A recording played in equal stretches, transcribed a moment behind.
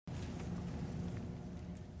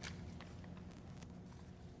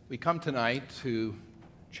We come tonight to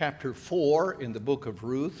chapter 4 in the book of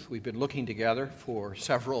Ruth. We've been looking together for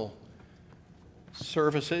several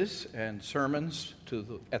services and sermons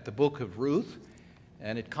at the book of Ruth,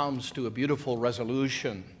 and it comes to a beautiful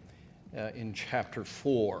resolution in chapter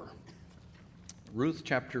 4. Ruth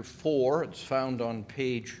chapter 4, it's found on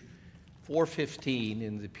page 415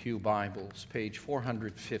 in the Pew Bibles, page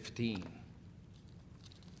 415.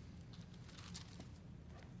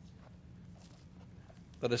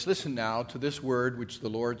 Let us listen now to this word which the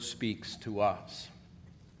Lord speaks to us.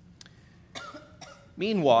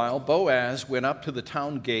 Meanwhile, Boaz went up to the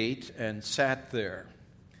town gate and sat there.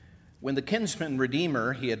 When the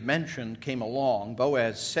kinsman-redeemer he had mentioned came along,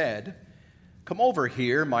 Boaz said, "Come over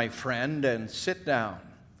here, my friend, and sit down."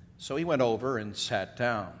 So he went over and sat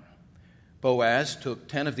down. Boaz took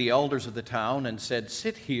 10 of the elders of the town and said,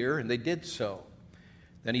 "Sit here," and they did so.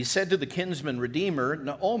 Then he said to the kinsman-redeemer,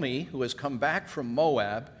 "Naomi, who has come back from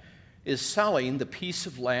Moab, is selling the piece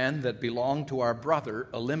of land that belonged to our brother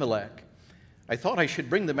Elimelech. I thought I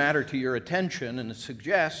should bring the matter to your attention and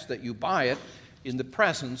suggest that you buy it in the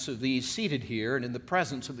presence of these seated here and in the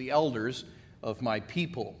presence of the elders of my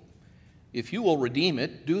people. If you will redeem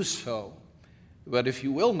it, do so. But if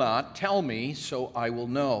you will not, tell me, so I will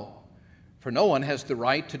know. For no one has the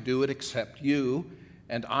right to do it except you,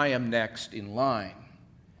 and I am next in line."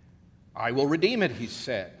 "I will redeem it," he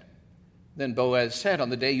said. Then Boaz said, "On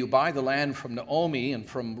the day you buy the land from Naomi and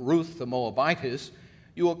from Ruth the Moabitess,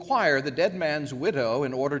 you acquire the dead man's widow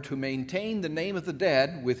in order to maintain the name of the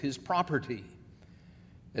dead with his property."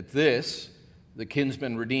 At this, the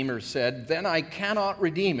kinsman-redeemer said, "Then I cannot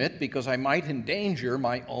redeem it because I might endanger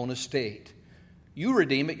my own estate. You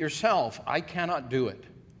redeem it yourself. I cannot do it."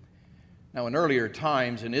 Now, in earlier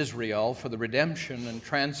times in Israel, for the redemption and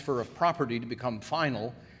transfer of property to become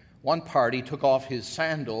final, one party took off his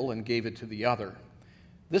sandal and gave it to the other.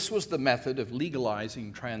 This was the method of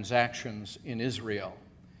legalizing transactions in Israel.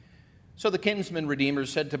 So the kinsman-redeemer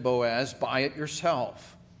said to Boaz, "Buy it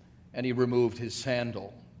yourself." And he removed his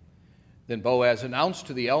sandal. Then Boaz announced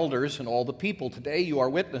to the elders and all the people, "Today you are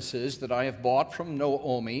witnesses that I have bought from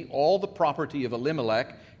Naomi all the property of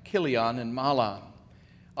Elimelech, Kilion, and Mahlon.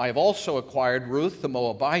 I have also acquired Ruth the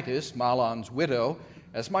Moabitess, Mahlon's widow,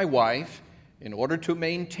 as my wife, in order to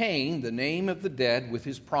maintain the name of the dead with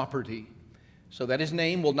his property, so that his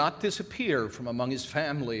name will not disappear from among his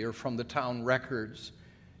family or from the town records.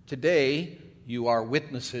 Today you are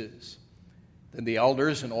witnesses." Then the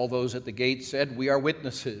elders and all those at the gate said, "We are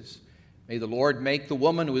witnesses. May the Lord make the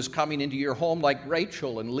woman who is coming into your home like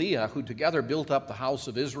Rachel and Leah, who together built up the house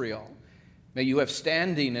of Israel. May you have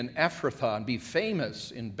standing in Ephrathah and be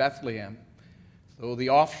famous in Bethlehem. Through the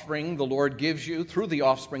offspring the Lord gives you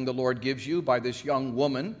by this young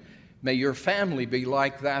woman, may your family be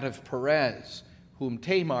like that of Perez, whom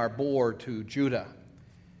Tamar bore to Judah."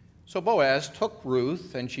 So Boaz took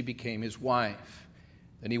Ruth, and she became his wife.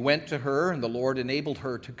 Then he went to her, and the Lord enabled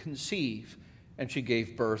her to conceive, and she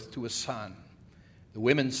gave birth to a son. The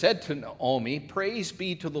women said to Naomi, "Praise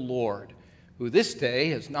be to the Lord, who this day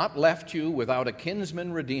has not left you without a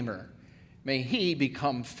kinsman-redeemer. May he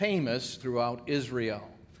become famous throughout Israel.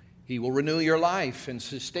 He will renew your life and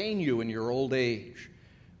sustain you in your old age.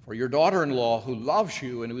 For your daughter-in-law, who loves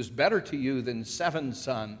you and who is better to you than 7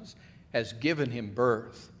 sons, has given him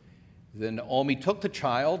birth." Then Naomi took the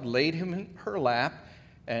child, laid him in her lap,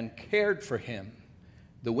 and cared for him.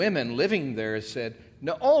 The women living there said,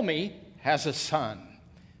 "Naomi has a son."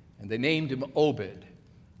 And they named him Obed.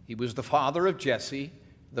 He was the father of Jesse,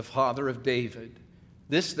 the father of David.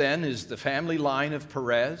 This, then, is the family line of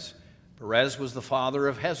Perez. Perez was the father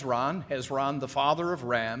of Hezron, Hezron the father of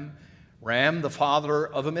Ram, Ram the father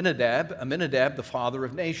of Amminadab, Amminadab the father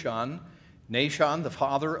of Nahshon, Nahshon the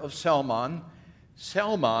father of Salmon,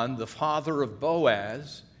 Salmon the father of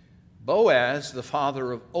Boaz, Boaz the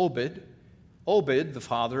father of Obed, Obed the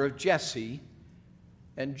father of Jesse,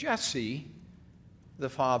 and Jesse the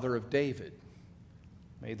father of David.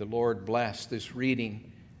 May the Lord bless this reading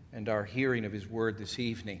and our hearing of his word this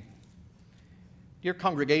evening. Dear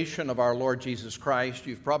congregation of our Lord Jesus Christ,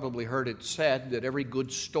 you've probably heard it said that every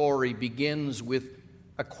good story begins with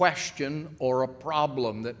a question or a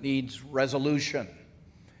problem that needs resolution.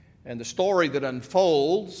 And the story that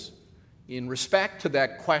unfolds in respect to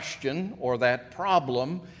that question or that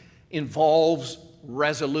problem involves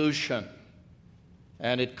resolution.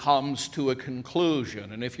 And it comes to a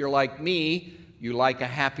conclusion. And if you're like me, you like a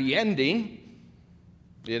happy ending.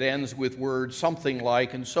 It ends with words something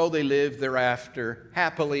like, "And so they lived thereafter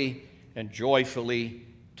happily and joyfully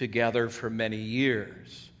together for many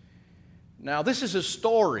years." Now, this is a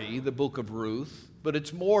story, the book of Ruth, but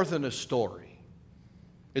it's more than a story.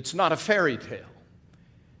 It's not a fairy tale.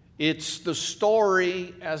 It's the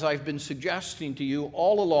story, as I've been suggesting to you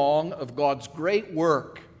all along, of God's great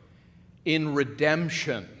work in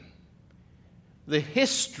redemption. The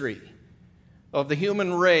history of the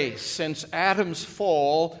human race since Adam's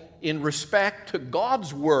fall in respect to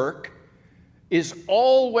God's work is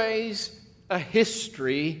always a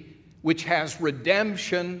history which has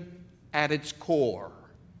redemption at its core.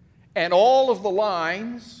 And all of the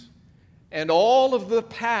lines and all of the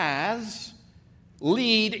paths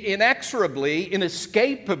lead inexorably,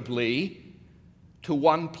 inescapably to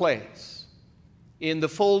one place. In the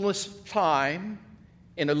fullness of time,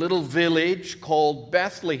 in a little village called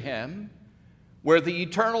Bethlehem, where the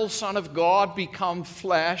eternal Son of God become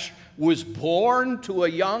flesh was born to a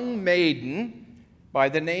young maiden by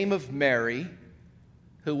the name of Mary,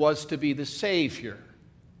 who was to be the Savior,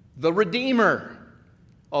 the Redeemer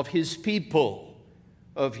of his people,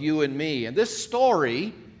 of you and me. And this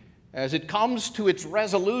story, as it comes to its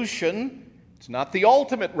resolution, it's not the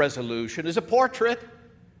ultimate resolution, is a portrait,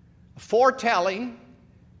 a foretelling,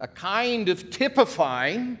 a kind of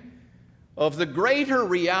typifying of the greater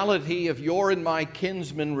reality of your and my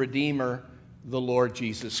kinsman Redeemer, the Lord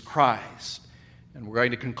Jesus Christ. And we're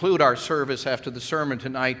going to conclude our service after the sermon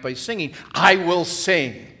tonight by singing, "I will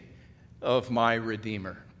sing of my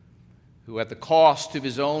Redeemer, who at the cost of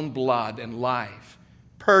his own blood and life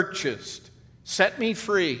purchased, set me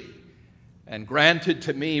free, and granted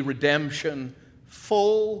to me redemption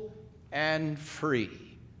full and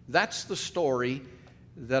free." That's the story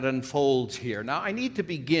that unfolds here. Now, I need to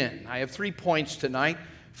begin. I have 3 points tonight.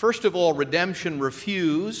 First of all, redemption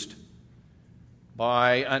refused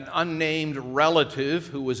by an unnamed relative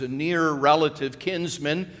who was a near relative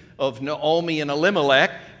kinsman of Naomi and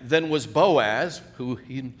Elimelech, then was Boaz, who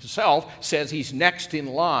himself says he's next in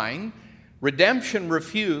line. Redemption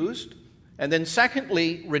refused. And then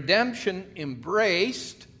secondly, redemption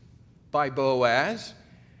embraced by Boaz.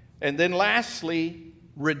 And then lastly,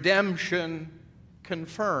 redemption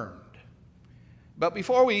confirmed. But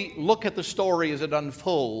before we look at the story as it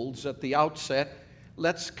unfolds at the outset,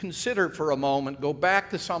 let's consider for a moment, go back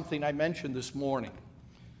to something I mentioned this morning.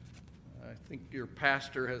 I think your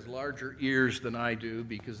pastor has larger ears than I do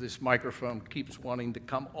because this microphone keeps wanting to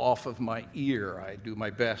come off of my ear. I do my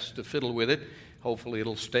best to fiddle with it. Hopefully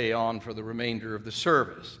it'll stay on for the remainder of the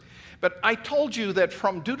service. But I told you that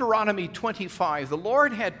from Deuteronomy 25, the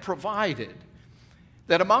Lord had provided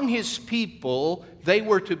that among his people, they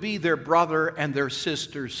were to be their brother and their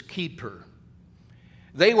sister's keeper.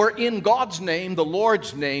 They were in God's name, the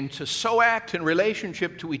Lord's name, to so act in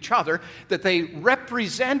relationship to each other that they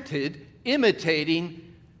represented,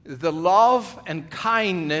 imitating the love and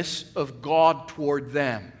kindness of God toward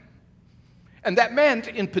them. And that meant,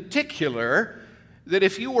 in particular, that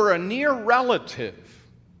if you were a near relative,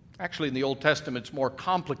 actually in the Old Testament it's more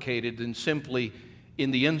complicated than simply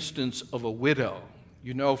in the instance of a widow.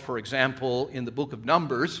 You know, for example, in the book of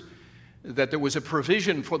Numbers, that there was a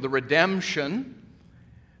provision for the redemption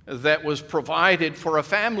that was provided for a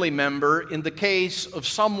family member in the case of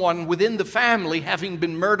someone within the family having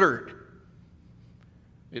been murdered.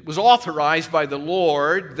 It was authorized by the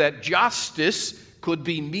Lord that justice could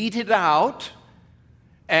be meted out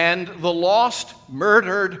and the lost,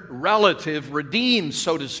 murdered relative redeemed,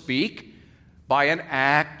 so to speak, by an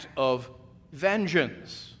act of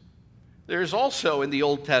vengeance. There's also in the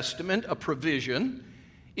Old Testament a provision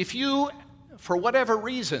if you, for whatever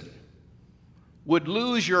reason, would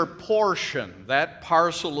lose your portion, that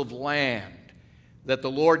parcel of land that the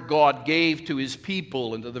Lord God gave to his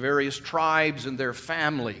people and to the various tribes and their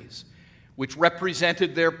families, which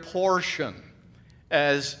represented their portion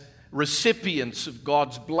as recipients of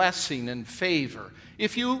God's blessing and favor.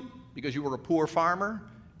 If you, because you were a poor farmer,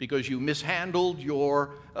 because you mishandled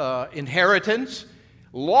your inheritance,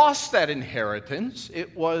 lost that inheritance,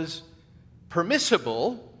 it was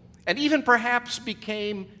permissible and even perhaps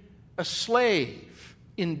became a slave,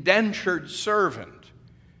 indentured servant,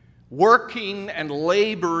 working and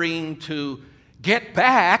laboring to get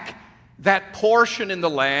back that portion in the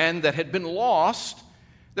land that had been lost.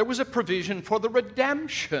 There was a provision for the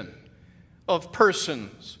redemption of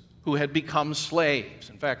persons who had become slaves.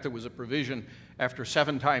 In fact, there was a provision after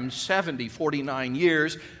 7 times 70, 49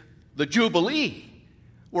 years, the Jubilee,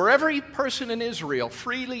 where every person in Israel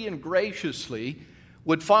freely and graciously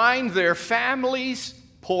would find their family's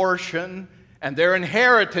portion and their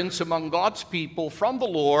inheritance among God's people from the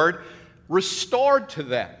Lord restored to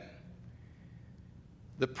them.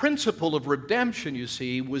 The principle of redemption, you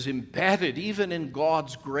see, was embedded even in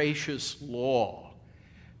God's gracious law.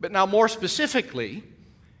 But now more specifically,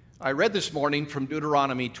 I read this morning from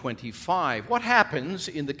Deuteronomy 25. What happens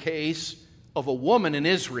in the case of a woman in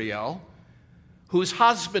Israel whose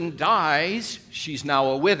husband dies, she's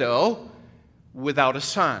now a widow, without a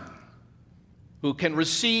son, who can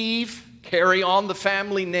carry on the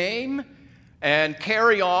family name, and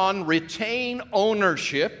retain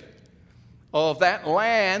ownership of that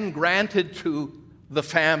land granted to the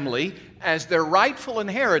family as their rightful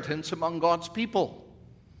inheritance among God's people?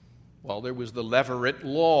 Well, there was the Levirate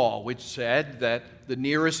law, which said that the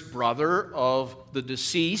nearest brother of the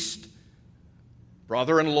deceased,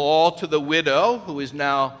 brother-in-law to the widow, who is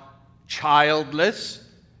now childless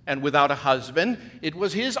and without a husband, it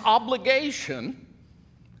was his obligation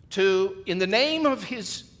to, in the name of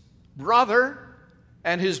his brother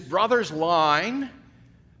and his brother's line,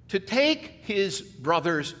 to take his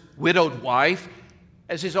brother's widowed wife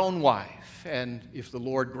as his own wife. And if the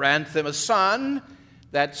Lord grant them a son,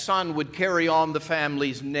 that son would carry on the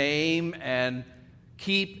family's name and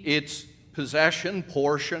keep its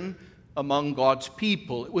portion among God's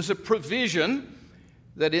people. It was a provision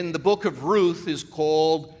that in the book of Ruth is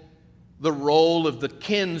called the role of the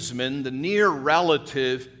kinsman, the near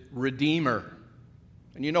relative redeemer.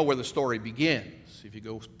 And you know where the story begins. If you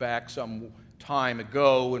go back some time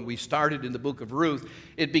ago when we started in the book of Ruth,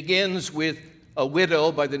 it begins with a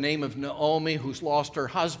widow by the name of Naomi who's lost her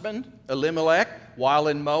husband, Elimelech, while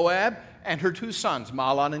in Moab, and her two sons,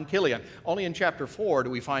 Mahlon and Chilion. Only in chapter 4 do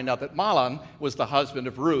we find out that Mahlon was the husband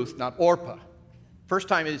of Ruth, not Orpah. First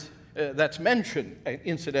time that's mentioned,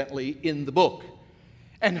 incidentally, in the book.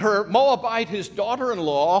 And her Moabite, his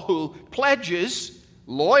daughter-in-law, who pledges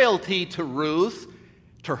loyalty to Ruth,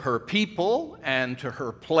 to her people, and to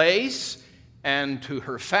her place, and to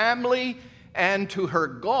her family, and to her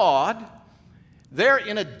God, they're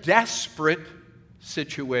in a desperate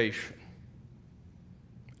situation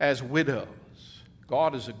as widows.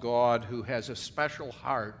 God is a God who has a special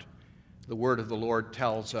heart, the word of the Lord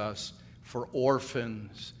tells us, for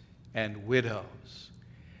orphans and widows.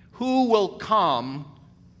 Who will come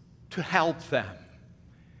to help them?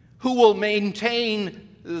 Who will maintain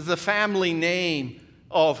the family name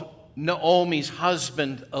of Naomi's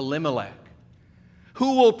husband, Elimelech?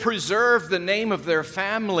 Who will preserve the name of their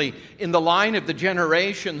family in the line of the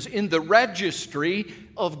generations, in the registry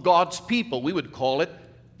of God's people? We would call it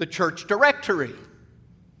the church directory.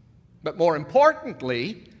 But more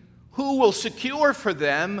importantly, who will secure for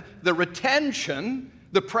them the retention,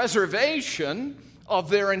 the preservation of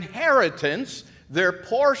their inheritance, their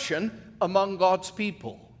portion among God's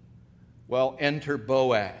people? Well, enter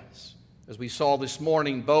Boaz. As we saw this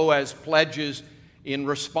morning, Boaz pledges in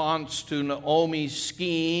response to Naomi's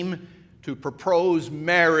scheme to propose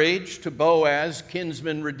marriage to Boaz,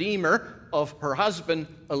 kinsman redeemer of her husband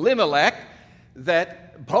Elimelech,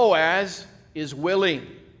 that Boaz is willing.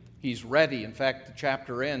 He's ready. In fact, the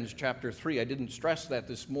chapter ends, chapter 3. I didn't stress that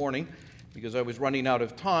this morning because I was running out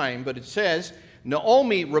of time, but it says,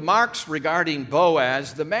 Naomi remarks regarding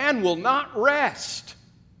Boaz, the man will not rest.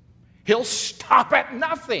 He'll stop at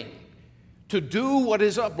nothing to do what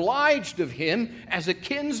is obliged of him as a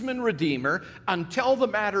kinsman redeemer until the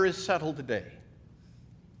matter is settled today.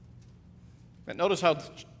 And notice how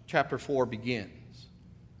chapter 4 begins.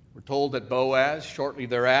 We're told that Boaz, shortly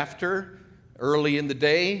thereafter, early in the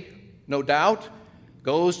day, no doubt,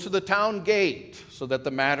 goes to the town gate so that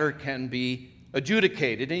the matter can be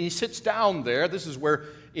adjudicated. And he sits down there. This is where,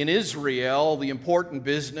 in Israel, the important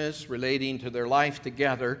business relating to their life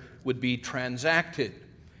together would be transacted.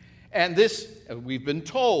 And this, we've been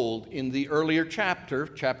told in the earlier chapter,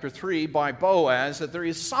 chapter 3, by Boaz, that there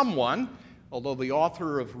is someone, although the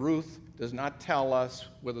author of Ruth does not tell us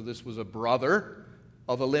whether this was a brother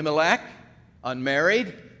of Elimelech,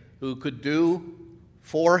 unmarried, who could do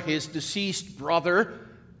for his deceased brother,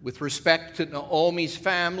 with respect to Naomi's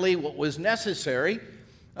family, what was necessary.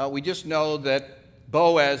 We just know that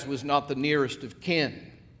Boaz was not the nearest of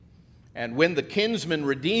kin. And when the kinsman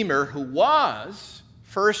redeemer, who was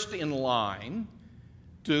first in line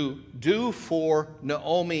to do for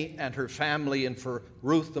Naomi and her family and for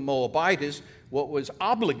Ruth the Moabitess what was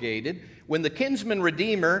obligated, when the kinsman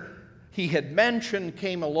redeemer he had mentioned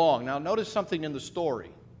came along. Now notice something in the story.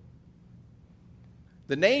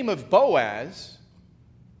 The name of Boaz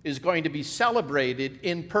is going to be celebrated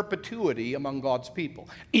in perpetuity among God's people.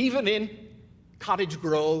 Even in Cottage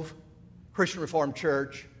Grove Christian Reformed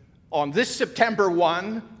Church, on this September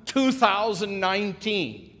 1,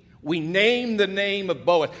 2019, we name the name of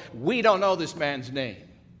Boaz. We don't know this man's name.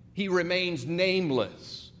 He remains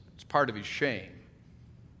nameless. It's part of his shame.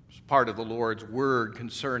 It's part of the Lord's word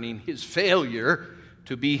concerning his failure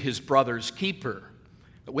to be his brother's keeper.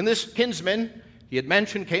 But when this kinsman, he had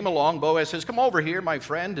mentioned came along. Boaz says, "Come over here, my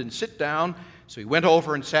friend, and sit down." So he went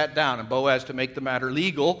over and sat down, and Boaz, to make the matter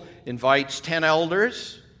legal, invites 10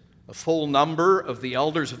 elders, a full number of the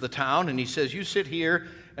elders of the town, and he says, "You sit here,"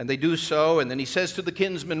 and they do so, and then he says to the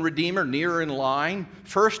kinsman redeemer, nearer in line,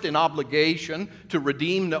 first in obligation to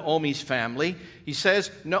redeem Naomi's family, he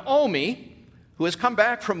says, "Naomi, who has come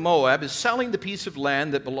back from Moab, is selling the piece of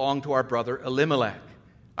land that belonged to our brother Elimelech.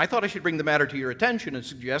 I thought I should bring the matter to your attention and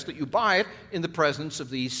suggest that you buy it in the presence of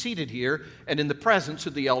these seated here and in the presence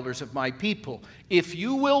of the elders of my people. If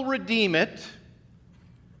you will redeem it,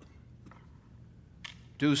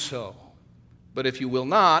 do so. But if you will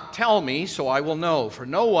not, tell me, so I will know, for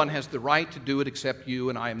no one has the right to do it except you,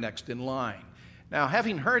 and I am next in line." Now,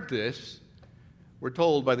 having heard this, we're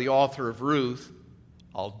told by the author of Ruth,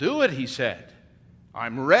 "I'll do it," he said.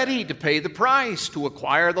 "I'm ready to pay the price to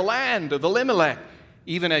acquire the land of Elimelech,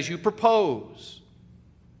 even as you propose."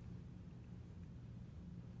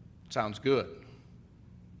 Sounds good.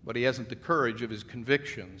 But he hasn't the courage of his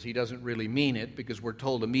convictions. He doesn't really mean it, because we're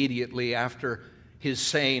told immediately after his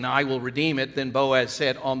saying, "I will redeem it," then Boaz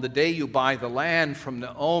said, "On the day you buy the land from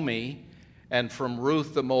Naomi and from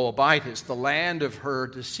Ruth the Moabitess, the land of her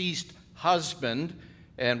deceased husband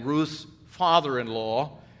and Ruth's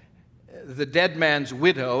father-in-law, the dead man's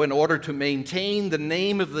widow, in order to maintain the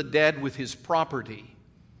name of the dead with his property,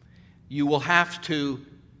 you will have to,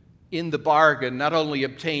 in the bargain, not only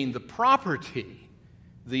obtain the property,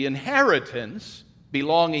 the inheritance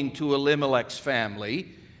belonging to Elimelech's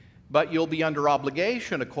family, but you'll be under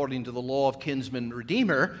obligation, according to the law of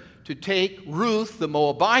KinsmanRedeemer, to take Ruth the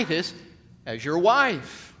Moabitess as your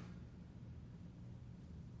wife,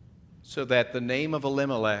 so that the name of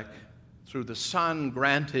Elimelech, through the son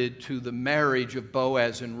granted to the marriage of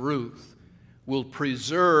Boaz and Ruth, will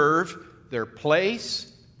preserve their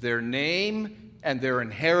place, their name, and their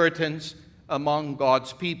inheritance among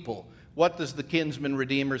God's people." What does the kinsman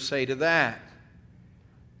redeemer say to that?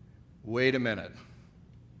 Wait a minute.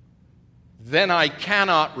 "Then I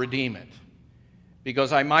cannot redeem it,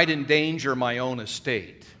 because I might endanger my own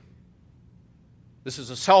estate." This is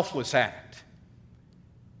a selfless act.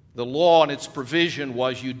 The law and its provision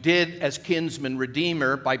was you did as kinsman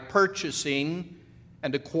redeemer by purchasing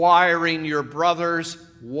and acquiring your brother's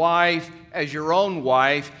wife as your own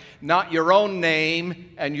wife, not your own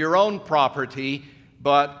name and your own property,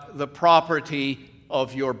 but the property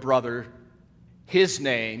of your brother. His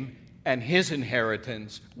name and his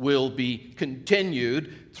inheritance will be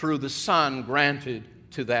continued through the son granted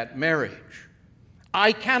to that marriage.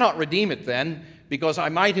 I cannot redeem it then, because I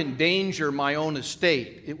might endanger my own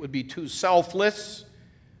estate. It would be too selfless.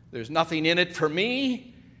 There's nothing in it for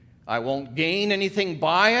me. I won't gain anything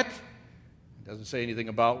by it. It doesn't say anything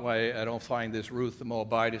about why I don't find this Ruth the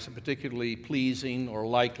Moabitess a particularly pleasing or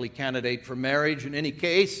likely candidate for marriage. In any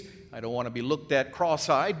case, I don't want to be looked at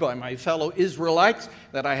cross-eyed by my fellow Israelites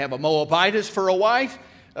that I have a Moabitess for a wife.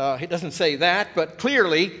 He doesn't say that, but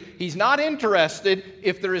clearly he's not interested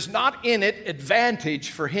if there is not in it advantage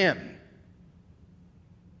for him.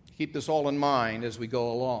 Keep this all in mind as we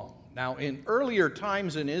go along. Now, in earlier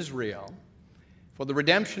times in Israel, for the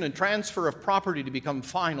redemption and transfer of property to become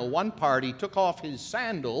final, one party took off his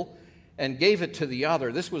sandal and gave it to the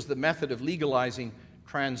other. This was the method of legalizing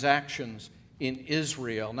transactions in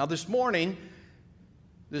Israel. Now, this morning,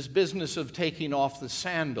 this business of taking off the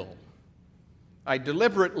sandal, I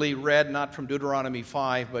deliberately read not from Deuteronomy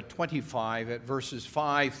 5, but 25 at verses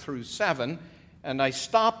 5 through 7, and I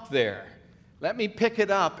stopped there. Let me pick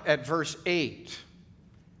it up at verse 8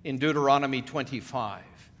 in Deuteronomy 25.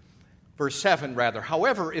 Verse 7, rather.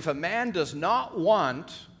 "However, if a man does not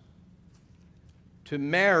want to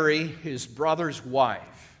marry his brother's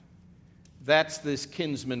wife," that's this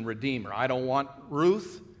kinsman redeemer. I don't want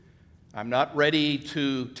Ruth. I'm not ready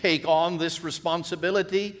to take on this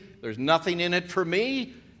responsibility. There's nothing in it for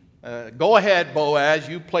me. Go ahead, Boaz.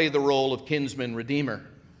 You play the role of kinsman redeemer.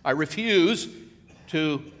 I refuse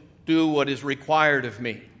to do what is required of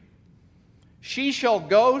me. "She shall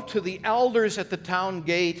go to the elders at the town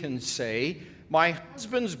gate and say, 'My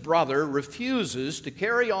husband's brother refuses to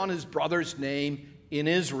carry on his brother's name in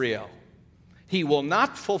Israel. He will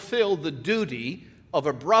not fulfill the duty of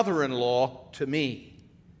a brother-in-law to me.'"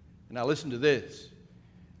 Now listen to this.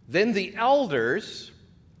 "Then the elders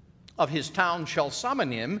of his town shall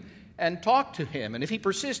summon him and talk to him. And if he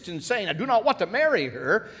persists in saying, 'I do not want to marry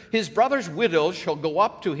her,' his brother's widow shall go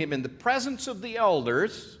up to him in the presence of the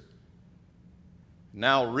elders."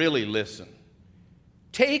 Now really listen.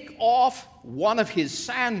 "Take off one of his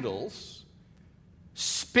sandals,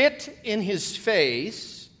 spit in his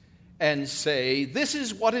face, and say, 'This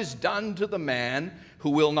is what is done to the man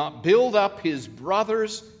who will not build up his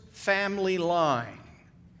brother's family line.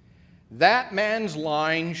 That man's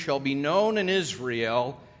line shall be known in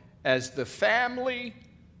Israel as the family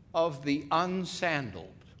of the unsandaled.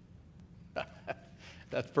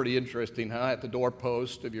 That's pretty interesting, huh? At the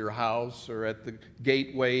doorpost of your house or at the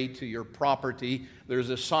gateway to your property, there's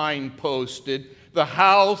a sign posted, the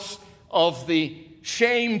house of the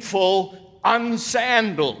shameful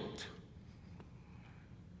unsandaled.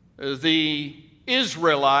 The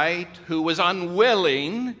Israelite who was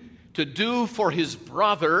unwilling to do for his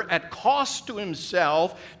brother at cost to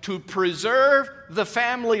himself to preserve the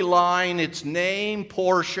family line, its name,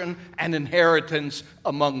 portion, and inheritance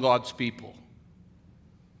among God's people.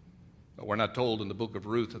 We're not told in the book of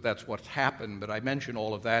Ruth that that's what happened, but I mention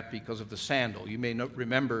all of that because of the sandal. You may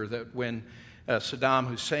remember that when Saddam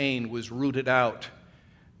Hussein was rooted out,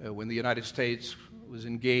 when the United States was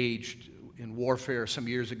engaged in warfare some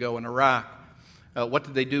years ago in Iraq, what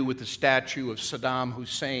did they do with the statue of Saddam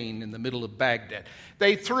Hussein in the middle of Baghdad?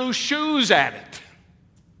 They threw shoes at it.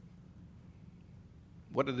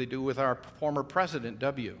 What did they do with our former president,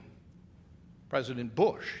 President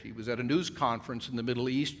Bush? He was at a news conference in the Middle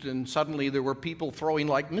East, and suddenly there were people throwing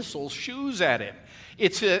like missiles shoes at him.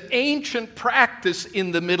 It's an ancient practice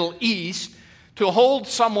in the Middle East to hold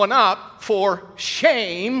someone up for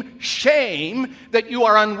shame that you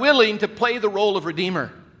are unwilling to play the role of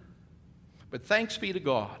Redeemer. But thanks be to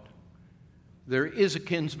God, there is a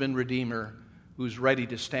kinsman Redeemer who's ready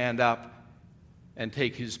to stand up and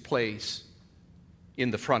take his place in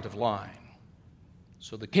the front of line.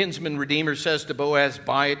 So the kinsman Redeemer says to Boaz,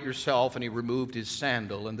 "Buy it yourself," and he removed his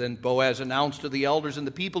sandal. And then Boaz announced to the elders and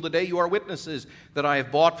the people, "Today you are witnesses that I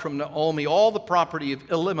have bought from Naomi all the property of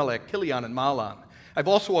Elimelech, Kilion, and Mahlon. I've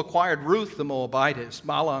also acquired Ruth the Moabitess,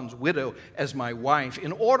 Mahlon's widow, as my wife,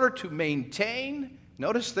 in order to maintain,"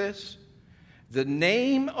 notice this, "the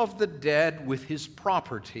name of the dead with his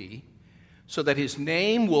property, so that his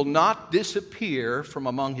name will not disappear from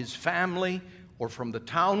among his family or from the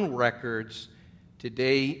town records.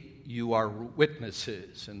 Today you are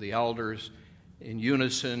witnesses." And the elders in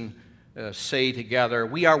unison say together,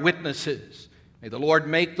 "We are witnesses. May the Lord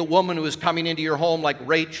make the woman who is coming into your home like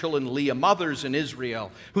Rachel and Leah, mothers in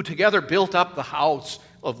Israel, who together built up the house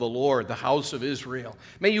of the Lord, the house of Israel.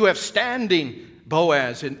 May you have standing,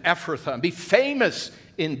 Boaz, in Ephrathah, and be famous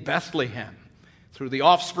in Bethlehem. Through the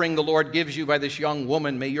offspring the Lord gives you by this young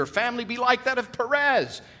woman, may your family be like that of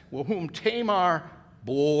Perez, whom Tamar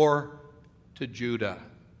bore to Judah."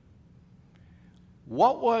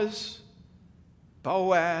 What was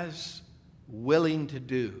Boaz willing to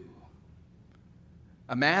do?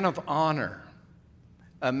 A man of honor,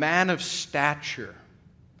 a man of stature,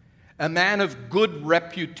 a man of good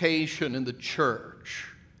reputation in the church.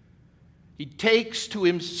 He takes to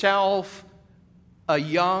himself a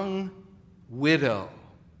young widow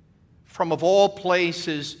from, of all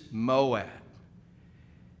places, Moab,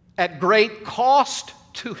 at great cost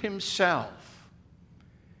to himself,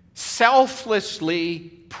 selflessly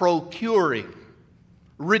procuring,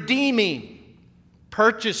 redeeming,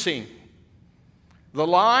 purchasing the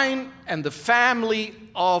line and the family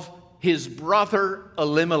of his brother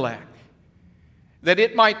Elimelech, that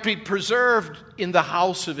it might be preserved in the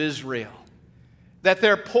house of Israel, that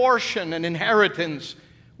their portion and inheritance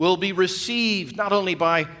will be received not only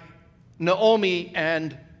by Naomi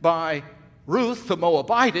and by Ruth the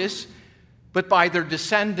Moabitess, but by their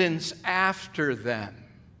descendants after them.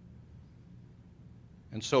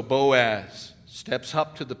 And so Boaz steps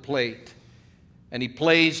up to the plate, and he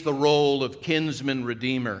plays the role of kinsman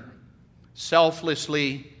redeemer,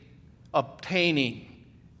 selflessly obtaining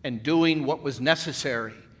and doing what was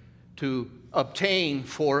necessary to obtain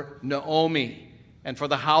for Naomi and for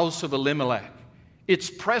the house of Elimelech, its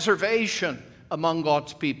preservation among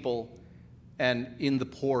God's people and in the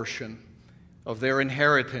portion of their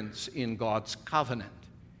inheritance in God's covenant.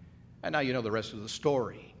 And now you know the rest of the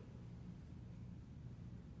story.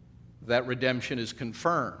 That redemption is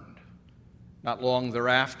confirmed. Not long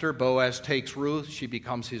thereafter, Boaz takes Ruth. She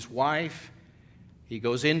becomes his wife. He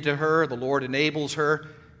goes into her. The Lord enables her.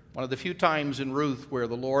 One of the few times in Ruth where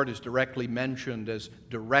the Lord is directly mentioned as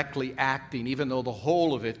directly acting, even though the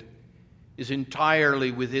whole of it is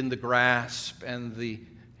entirely within the grasp and the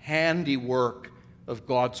handiwork of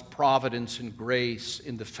God's providence and grace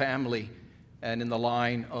in the family and in the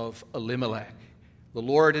line of Elimelech. The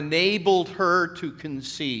Lord enabled her to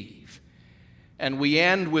conceive. And we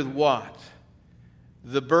end with what?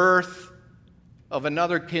 The birth of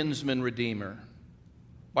another kinsman redeemer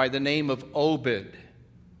by the name of Obed,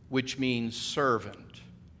 which means servant.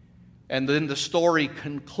 And then the story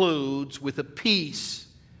concludes with a piece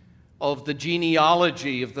of the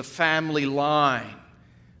genealogy of the family line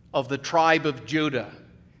of the tribe of Judah,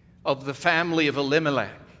 of the family of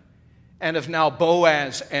Elimelech, and of now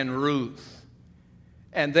Boaz and Ruth.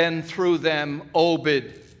 And then through them,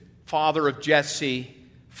 Obed, father of Jesse,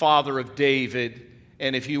 father of David.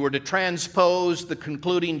 And if you were to transpose the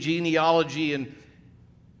concluding genealogy and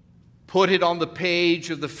put it on the page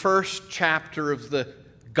of the first chapter of the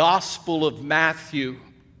Gospel of Matthew,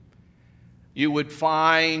 you would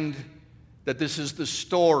find that this is the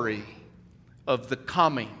story of the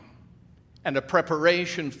coming and a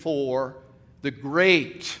preparation for the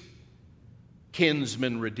great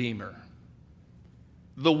kinsman redeemer,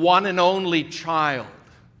 the one and only child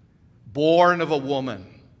born of a woman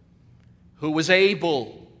who was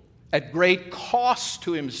able, at great cost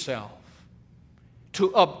to himself, to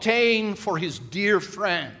obtain for his dear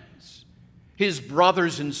friends, his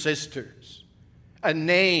brothers and sisters, a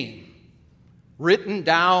name written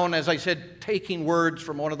down, as I said, taking words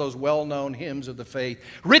from one of those well-known hymns of the faith,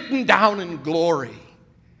 written down in glory,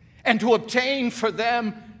 and to obtain for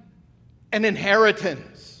them an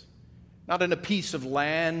inheritance, not in a piece of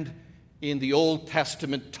land in the Old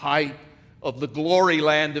Testament type of the glory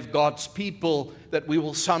land of God's people that we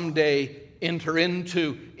will someday enter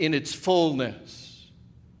into in its fullness.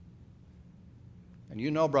 And you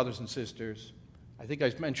know, brothers and sisters, I think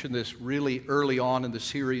I mentioned this really early on in the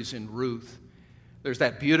series in Ruth. There's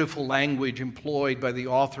that beautiful language employed by the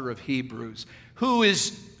author of Hebrews. Who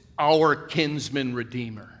is our kinsman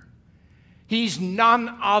redeemer? He's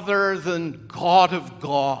none other than God of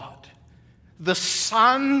God, the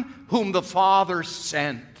Son whom the Father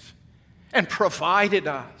sent and provided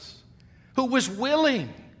us, who was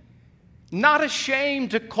willing, not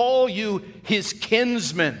ashamed to call you his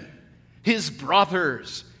kinsmen, his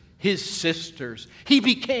brothers, his sisters. He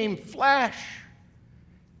became flesh.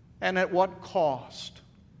 And at what cost?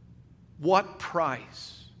 What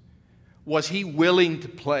price was he willing to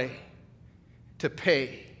pay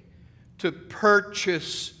to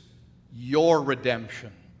purchase your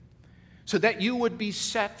redemption, so that you would be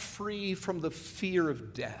set free from the fear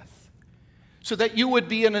of death, so that you would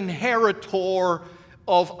be an inheritor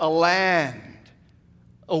of a land,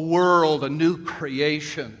 a world, a new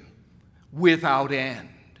creation without end,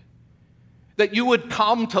 that you would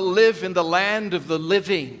come to live in the land of the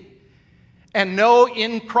living and know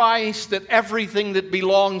in Christ that everything that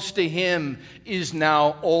belongs to him is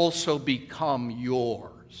now also become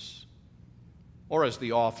yours. Or as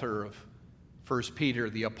the author of 1 Peter,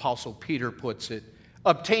 the Apostle Peter puts it,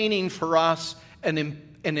 obtaining for us an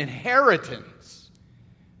inheritance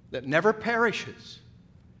that never perishes,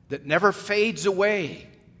 that never fades away,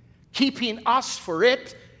 keeping us for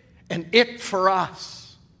it and it for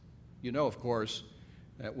us. You know, of course,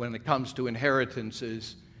 that when it comes to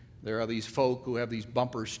inheritances, there are these folk who have these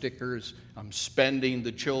bumper stickers. I'm spending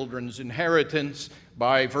the children's inheritance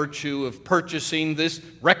by virtue of purchasing this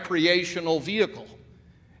recreational vehicle.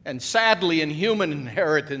 And sadly, in human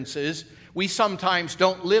inheritances, we sometimes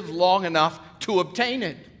don't live long enough to obtain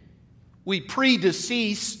it. We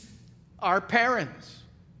predecease our parents.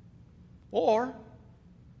 Or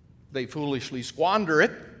they foolishly squander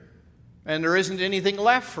it, and there isn't anything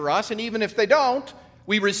left for us. And even if they don't,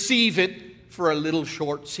 we receive it for a little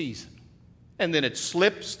short season. And then it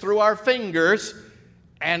slips through our fingers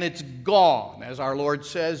and it's gone. As our Lord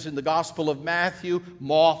says in the Gospel of Matthew,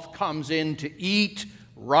 moth comes in to eat,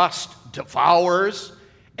 rust devours,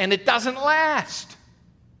 and it doesn't last.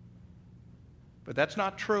 But that's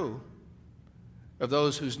not true of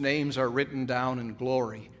those whose names are written down in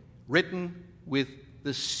glory, written with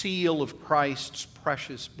the seal of Christ's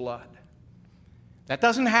precious blood. That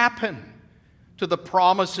doesn't happen to the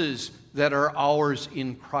promises that are ours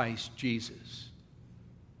in Christ Jesus,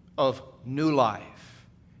 of new life,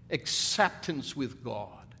 acceptance with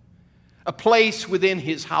God, a place within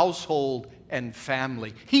his household and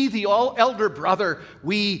family. He, the elder brother,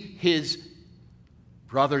 we, his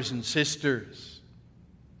brothers and sisters.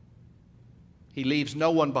 He leaves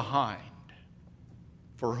no one behind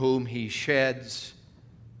for whom he sheds,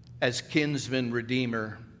 as kinsman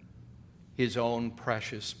redeemer, his own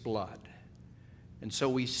precious blood. And so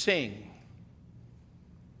we sing,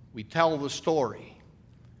 we tell the story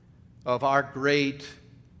of our great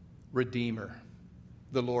Redeemer,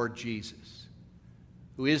 the Lord Jesus,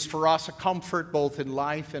 who is for us a comfort both in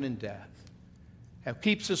life and in death, who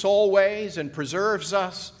keeps us always and preserves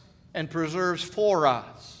us and preserves for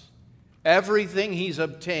us everything he's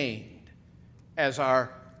obtained as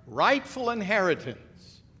our rightful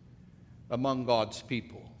inheritance among God's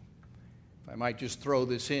people. I might just throw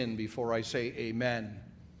this in before I say amen.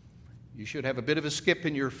 You should have a bit of a skip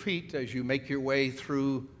in your feet as you make your way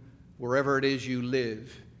through wherever it is you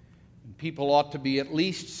live. And people ought to be at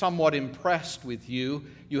least somewhat impressed with you.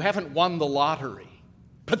 You haven't won the lottery.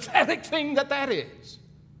 Pathetic thing that is.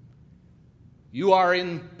 You are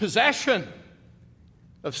in possession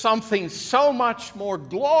of something so much more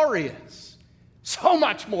glorious, so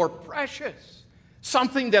much more precious,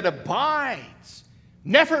 something that abides,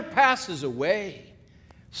 never passes away,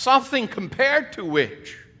 something compared to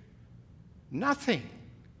which nothing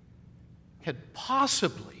could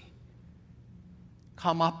possibly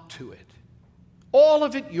come up to it. All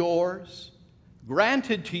of it yours,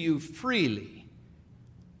 granted to you freely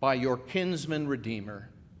by your kinsman Redeemer,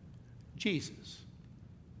 Jesus,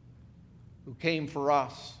 who came for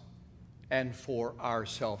us and for our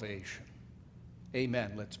salvation.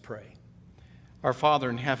 Amen. Let's pray. Our Father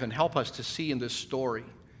in heaven, help us to see in this story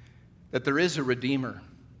that there is a Redeemer,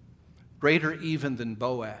 greater even than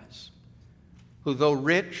Boaz, who though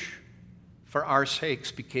rich, for our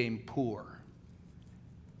sakes became poor,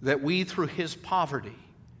 that we through his poverty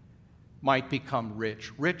might become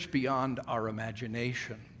rich, rich beyond our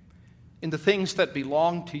imagination, in the things that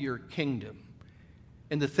belong to your kingdom,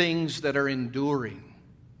 in the things that are enduring,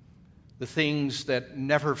 the things that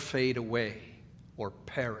never fade away or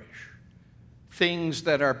perish, things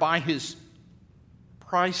that are by his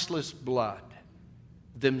priceless blood,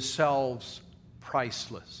 themselves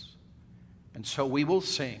priceless. And so we will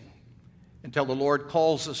sing until the Lord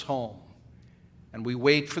calls us home, and we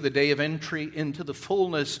wait for the day of entry into the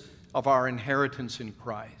fullness of our inheritance in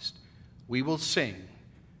Christ. We will sing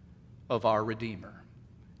of our Redeemer.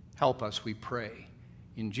 Help us, we pray.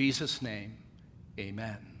 In Jesus' name,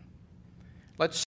 amen. Let's